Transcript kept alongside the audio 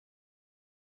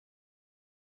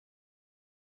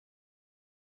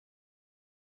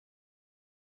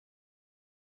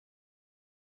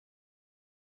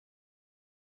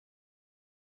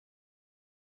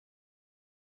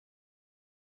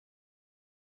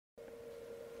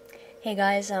Hey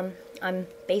guys, I'm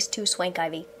bass 2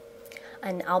 SwankiVY,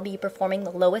 and I'll be performing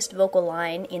the lowest vocal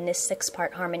line in this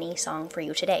 6-part harmony song for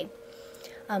you today.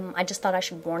 I just thought I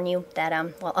should warn you that,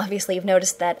 well, obviously you've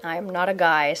noticed that I'm not a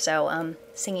guy, so,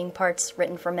 singing parts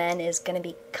written for men is gonna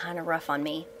be kinda rough on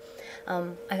me.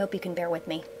 I hope you can bear with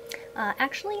me.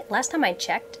 Actually, last time I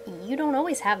checked, you don't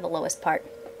always have the lowest part.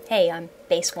 Hey, I'm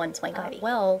bass 1 SwankiVY.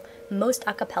 Well, most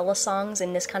a cappella songs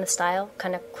in this kind of style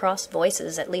kind of cross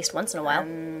voices at least once in a while.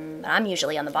 But I'm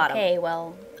usually on the bottom. Okay,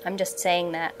 well, I'm just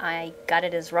saying that I got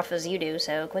it as rough as you do,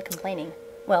 so quit complaining.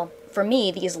 Well, for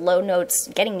me, these low notes,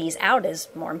 getting these out is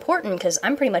more important because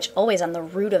I'm pretty much always on the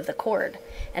root of the chord,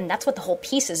 and that's what the whole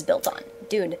piece is built on.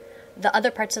 Dude, the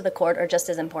other parts of the chord are just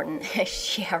as important.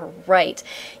 Yeah, right.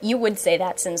 You would say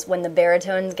that since when the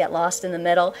baritones get lost in the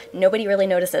middle, nobody really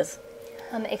notices.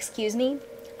 Excuse me?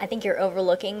 I think you're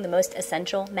overlooking the most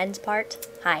essential men's part.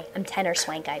 Hi, I'm tenor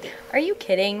SwankiVY. Are you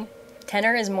kidding?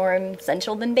 Tenor is more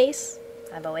essential than bass?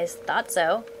 I've always thought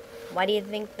so. Why do you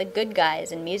think the good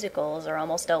guys in musicals are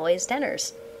almost always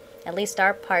tenors? At least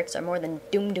our parts are more than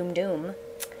doom doom doom.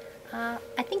 I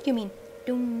think you mean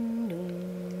doom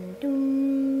doom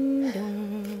doom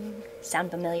doom.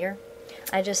 Sound familiar?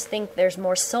 I just think there's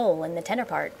more soul in the tenor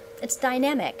part. It's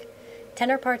dynamic.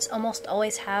 Tenor parts almost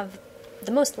always have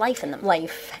the most life in them.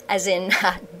 Life, as in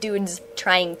dudes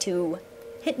trying to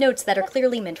hit notes that are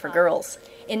clearly meant for girls.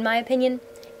 In my opinion,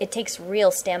 it takes real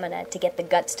stamina to get the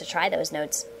guts to try those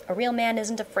notes. A real man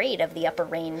isn't afraid of the upper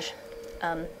range.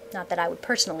 Not that I would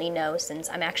personally know, since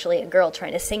I'm actually a girl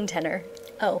trying to sing tenor.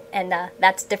 Oh, and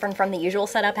that's different from the usual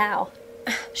setup, how?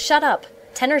 Shut up!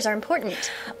 Tenors are important.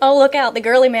 Oh, look out, the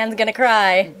girly man's gonna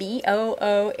cry. B-O-O-H-O-O.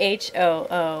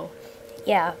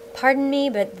 Yeah, pardon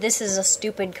me, but this is a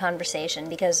stupid conversation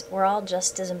because we're all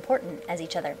just as important as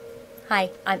each other. Hi,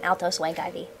 I'm alto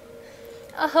SwankiVY.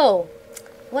 Oh,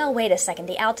 well, wait a second.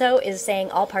 The alto is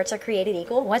saying all parts are created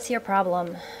equal? What's your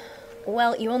problem?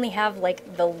 Well, you only have,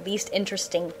 like, the least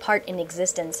interesting part in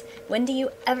existence. When do you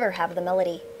ever have the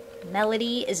melody?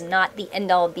 Melody is not the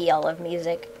end-all be-all of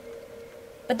music.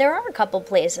 But there are a couple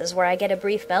places where I get a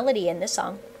brief melody in this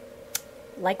song.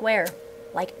 Like where?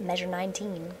 Like measure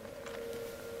 19.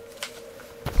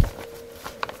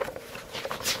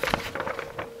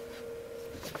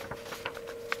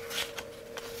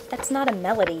 That's not a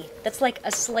melody. That's like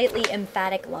a slightly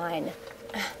emphatic line.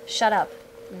 Shut up.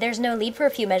 There's no lead for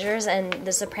a few measures, and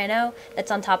the soprano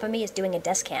that's on top of me is doing a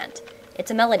descant.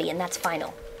 It's a melody, and that's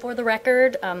final. For the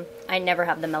record, I never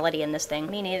have the melody in this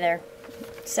thing. Me neither.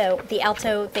 So, the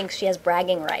alto thinks she has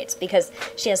bragging rights because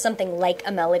she has something like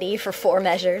a melody for 4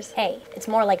 measures. Hey, it's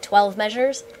more like 12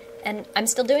 measures, and I'm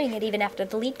still doing it even after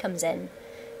the lead comes in.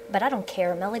 But I don't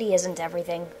care. Melody isn't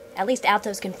everything. At least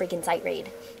altos can freaking sight read.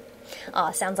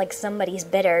 Aw, sounds like somebody's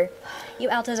bitter. You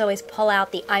altos always pull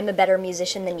out the I'm a better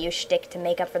musician than you shtick to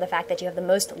make up for the fact that you have the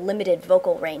most limited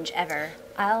vocal range ever.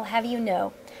 I'll have you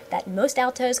know that most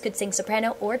altos could sing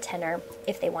soprano or tenor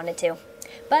if they wanted to.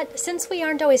 But since we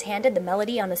aren't always handed the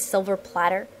melody on a silver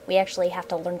platter, we actually have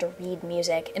to learn to read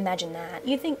music. Imagine that.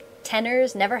 You think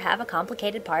tenors never have a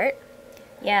complicated part?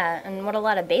 Yeah, and what a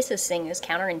lot of bassists sing is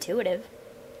counterintuitive.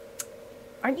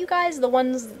 Aren't you guys the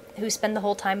ones who spend the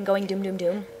whole time going doom doom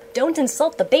doom? Don't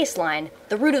insult the bass line.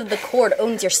 The root of the chord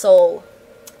owns your soul.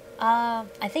 I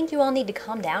think you all need to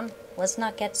calm down. Let's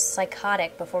not get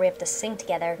psychotic before we have to sing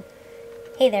together.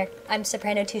 Hey there, I'm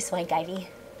soprano 2 SwankiVY.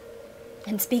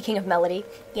 And speaking of melody,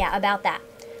 yeah, about that.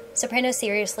 Sopranos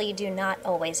seriously do not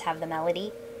always have the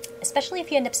melody, especially if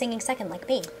you end up singing second like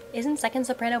me. Isn't second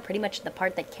soprano pretty much the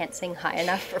part that can't sing high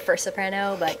enough for first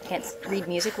soprano, but can't read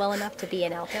music well enough to be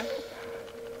an alto?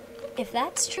 If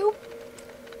that's true,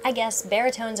 I guess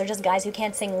baritones are just guys who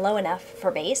can't sing low enough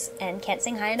for bass and can't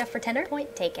sing high enough for tenor.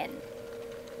 Point taken.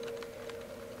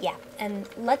 Yeah, and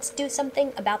let's do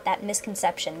something about that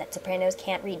misconception that sopranos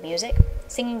can't read music.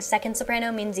 Singing second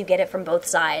soprano means you get it from both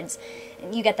sides.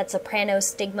 You get that soprano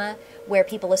stigma where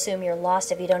people assume you're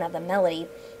lost if you don't have the melody.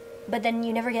 But then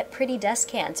you never get pretty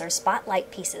descants or spotlight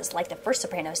pieces like the first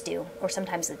sopranos do, or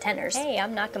sometimes the tenors. Hey,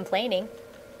 I'm not complaining.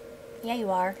 Yeah,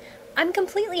 you are. I'm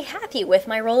completely happy with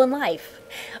my role in life.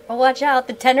 Oh, watch out,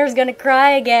 the tenor's gonna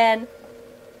cry again.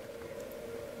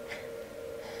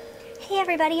 Hey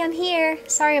everybody, I'm here.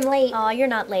 Sorry I'm late. Aw, you're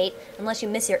not late, unless you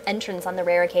miss your entrance on the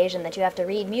rare occasion that you have to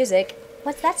read music.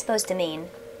 What's that supposed to mean?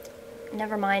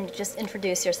 Never mind, just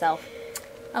introduce yourself.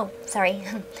 Oh, sorry.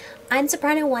 I'm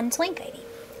soprano 1 SwankiVY,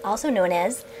 also known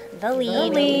as the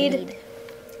lead.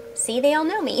 See, they all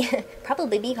know me.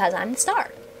 Probably because I'm the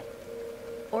star.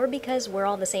 Or because we're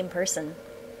all the same person.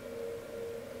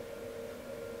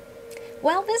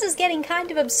 Well, this is getting kind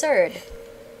of absurd.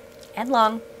 And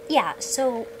long. Yeah,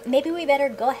 so maybe we better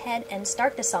go ahead and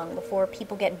start the song before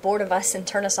people get bored of us and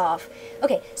turn us off.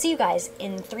 Okay, see you guys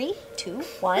in 3, 2,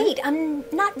 1. Wait, I'm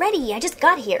not ready. I just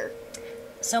got here.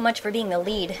 So much for being the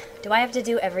lead. Do I have to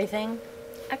do everything?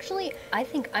 Actually, I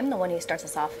think I'm the one who starts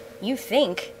us off. You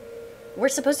think? We're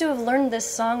supposed to have learned this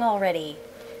song already.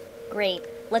 Great.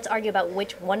 Let's argue about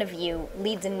which one of you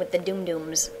leads in with the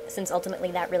doom-dooms, since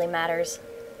ultimately that really matters.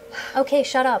 Okay,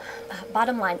 shut up.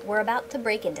 Bottom line, we're about to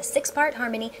break into 6-part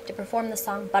harmony to perform the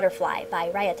song Butterfly by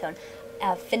Rajaton,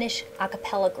 a Finnish a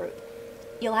cappella group.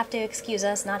 You'll have to excuse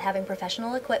us not having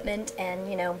professional equipment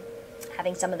and,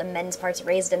 having some of the men's parts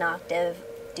raised an octave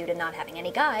due to not having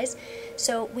any guys,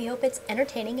 so we hope it's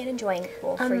entertaining and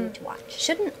enjoyable for you to watch.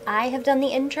 Shouldn't I have done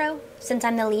the intro, since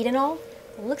I'm the lead and all?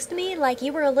 Looks to me like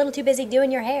you were a little too busy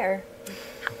doing your hair.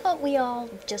 How about we all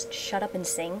just shut up and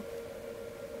sing?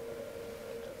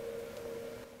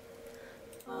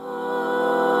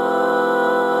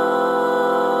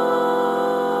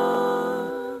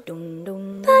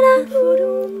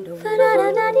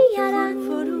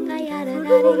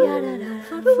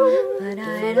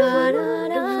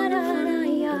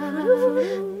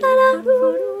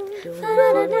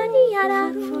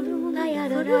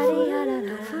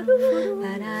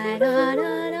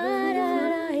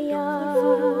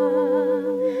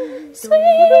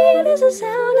 Sweet is the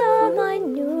sound of my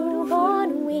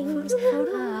newborn wings.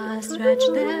 I stretch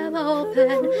them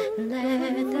open and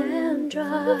let them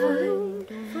dry.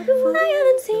 I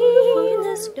haven't seen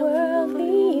this world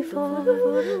before,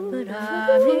 but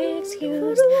I'm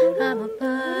excused. I'm a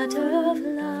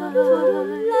butterfly. La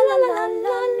la la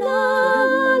la la la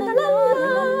la la la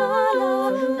la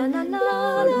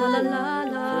la.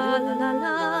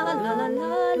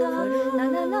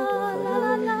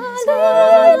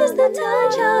 Sweet is the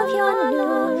touch of your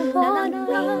newborn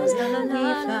wings. We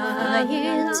fly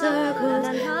in circles,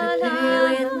 we play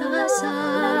with the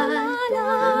sun.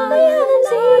 I haven't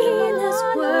seen this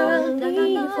world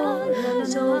before,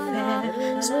 so fair,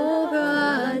 so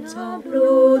bright, so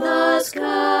blue the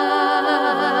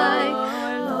sky.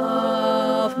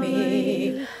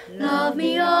 Love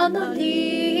me on the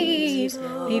leaves,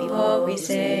 before we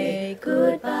say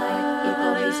goodbye,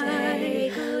 before we say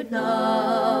good.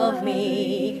 Love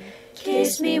me,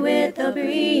 kiss me with the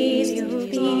breeze, you'll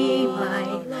be my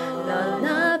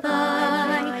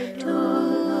lullaby.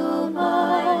 Tomorrow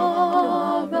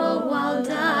I'll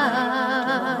die.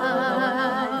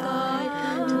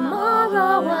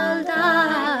 Tomorrow I'll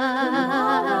die.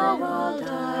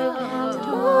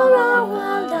 Tomorrow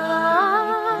I'll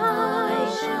die. I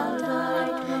shall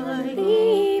die.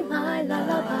 Be my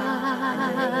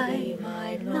lullaby.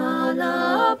 My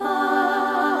lullaby.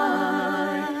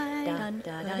 Dun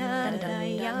dun dun dun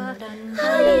ya.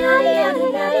 Honey, honey, honey,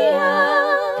 honey, ya.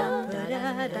 Dun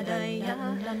dun dun dun ya.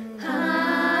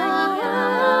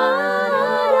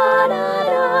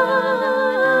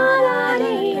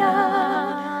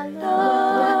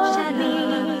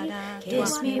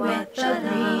 Kiss me with the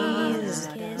breeze,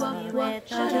 kiss me with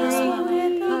the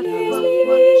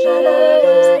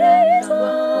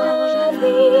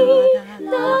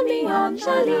love me on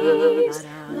the leaves,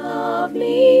 love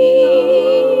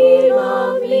me,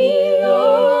 love me,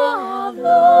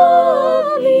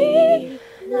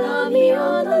 love me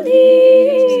on the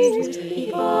leaves,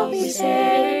 before we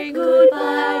say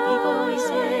goodbye, before we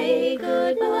say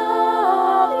goodbye.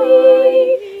 Love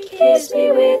me, kiss me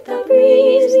with the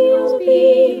breeze, you'll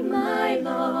be my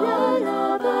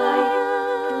lullaby.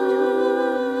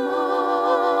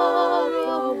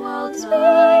 Tomorrow I'll die.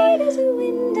 Sweet as the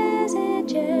wind as it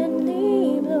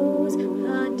gently blows, a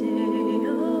day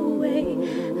away,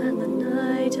 and the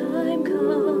night time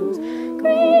comes.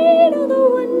 Great are the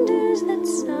wonders that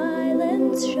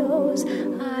silence shows.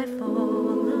 I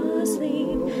fall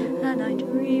asleep and I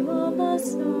dream of the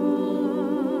sun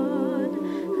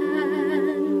and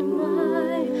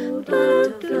my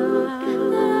butterfly.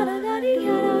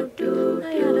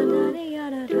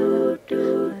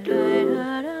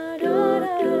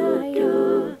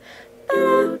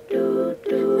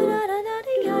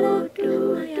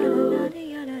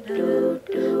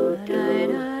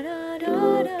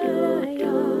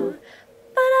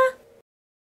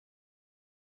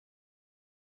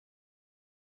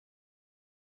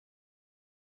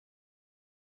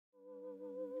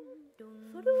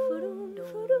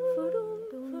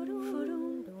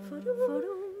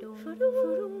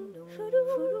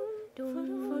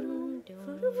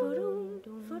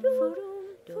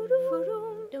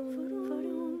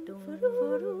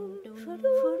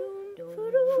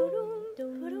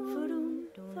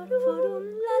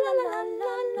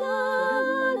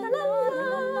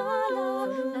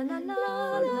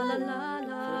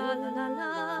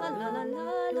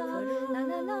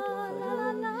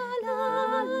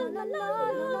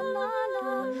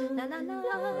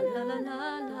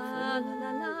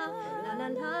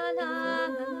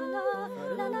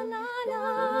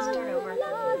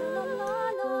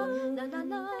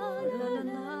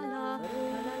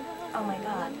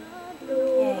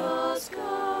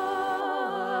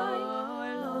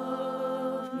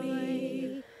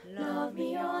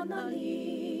 on the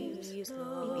leaves.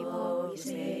 Before we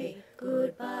say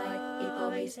goodbye,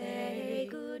 before we say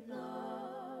goodbye.